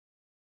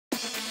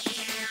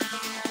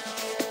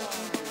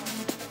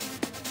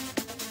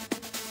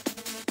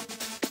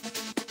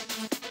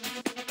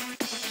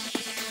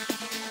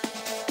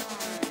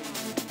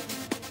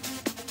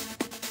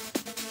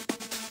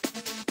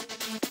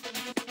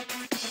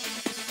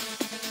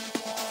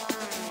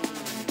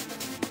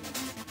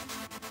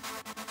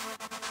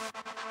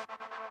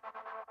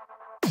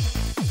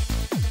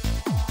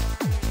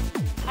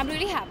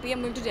very happy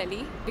I'm going to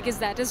Delhi because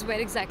that is where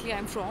exactly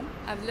I'm from.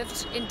 I've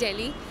lived in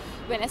Delhi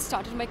when I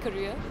started my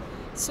career.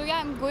 So yeah,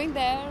 I'm going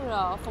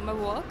there for my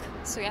work.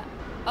 So yeah,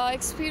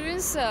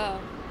 experience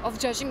of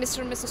judging Mr.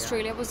 and Miss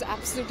Australia was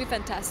absolutely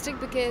fantastic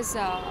because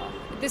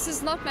this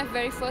is not my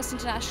very first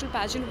international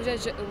pageant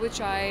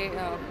which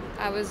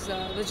I was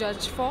the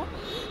judge for,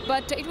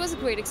 but it was a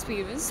great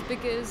experience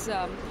because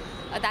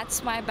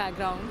that's my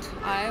background.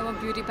 I am a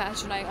beauty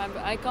pageant.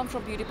 I come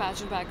from beauty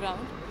pageant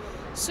background.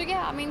 So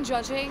yeah, I mean,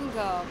 judging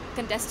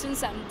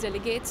contestants and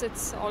delegates,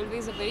 it's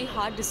always a very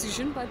hard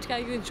decision, but yeah,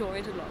 you enjoy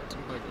it a lot.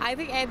 I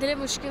think Ae Dil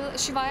Hai Mushkil,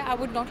 Shivaya, I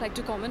would not like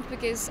to comment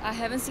because I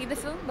haven't seen the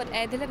film, but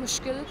Ae Dil Hai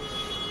Mushkil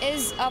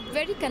is a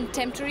very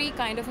contemporary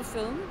kind of a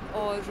film.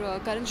 Or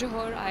Karan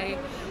Johar,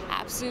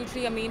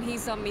 I mean,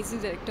 he's an amazing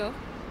director.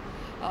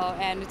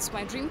 And it's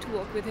my dream to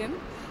work with him.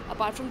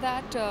 Apart from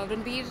that,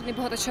 Ranbir ने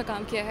बहुत अच्छा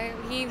काम किया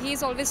है. He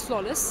is always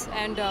flawless,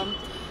 and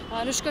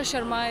Anushka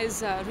Sharma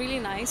is really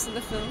nice in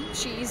the film.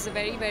 She is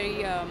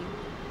very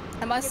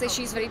I must say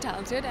she's very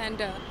talented, and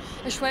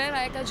Aishwarya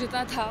Rai का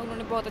जितना था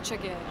उन्होंने बहुत अच्छा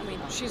किया है. I mean,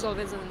 she's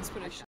always an inspiration.